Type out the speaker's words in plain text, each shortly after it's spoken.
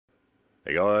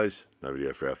Hey guys, no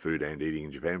video for our food and eating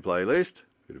in Japan playlist.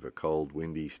 Bit of a cold,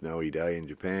 windy, snowy day in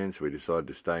Japan, so we decided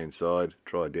to stay inside,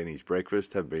 try Denny's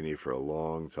breakfast. Haven't been here for a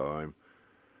long time.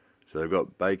 So they've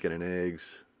got bacon and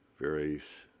eggs,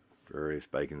 various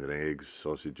bacon and eggs,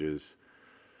 sausages,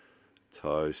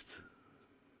 toast,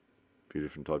 a few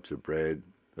different types of bread.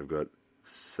 They've got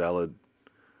salad,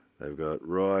 they've got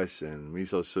rice and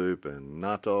miso soup and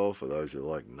natto for those who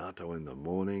like natto in the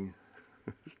morning.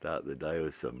 Start the day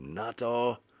with some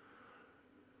natto.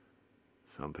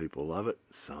 Some people love it,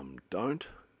 some don't.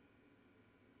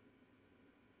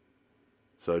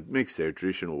 So mix their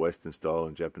traditional Western style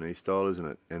and Japanese style, isn't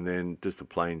it? And then just a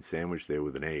plain sandwich there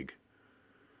with an egg,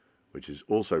 which is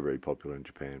also very popular in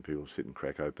Japan. People sit and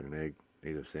crack open an egg,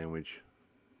 eat a sandwich.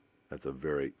 That's a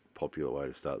very popular way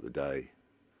to start the day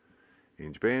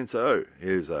in Japan. So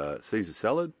here's a Caesar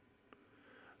salad.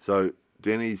 So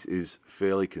Denny's is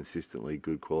fairly consistently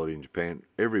good quality in Japan.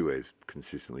 Everywhere's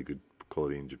consistently good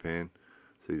quality in Japan.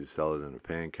 Caesar salad and a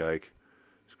pancake,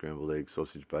 scrambled egg,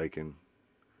 sausage, bacon,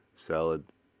 salad,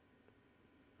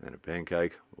 and a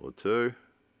pancake or two.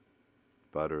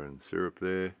 Butter and syrup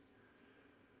there.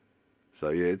 So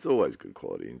yeah, it's always good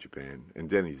quality in Japan. And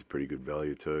Denny's is pretty good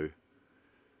value too.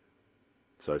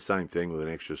 So same thing with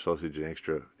an extra sausage and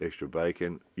extra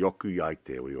bacon. Yoku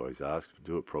yaite, we always ask.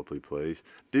 Do it properly, please.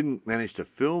 Didn't manage to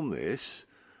film this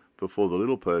before the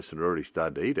little person had already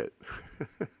started to eat it.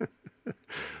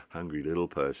 Hungry little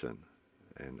person.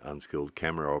 And unskilled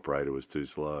camera operator was too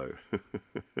slow.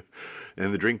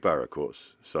 And the drink bar, of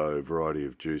course. So a variety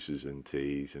of juices and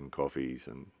teas and coffees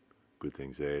and good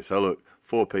things there. So look,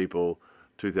 4 people,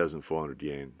 2,400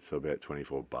 yen, so about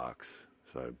 24 bucks.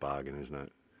 So bargain, isn't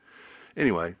it?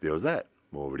 Anyway, there was that.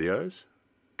 More videos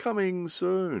coming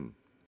soon.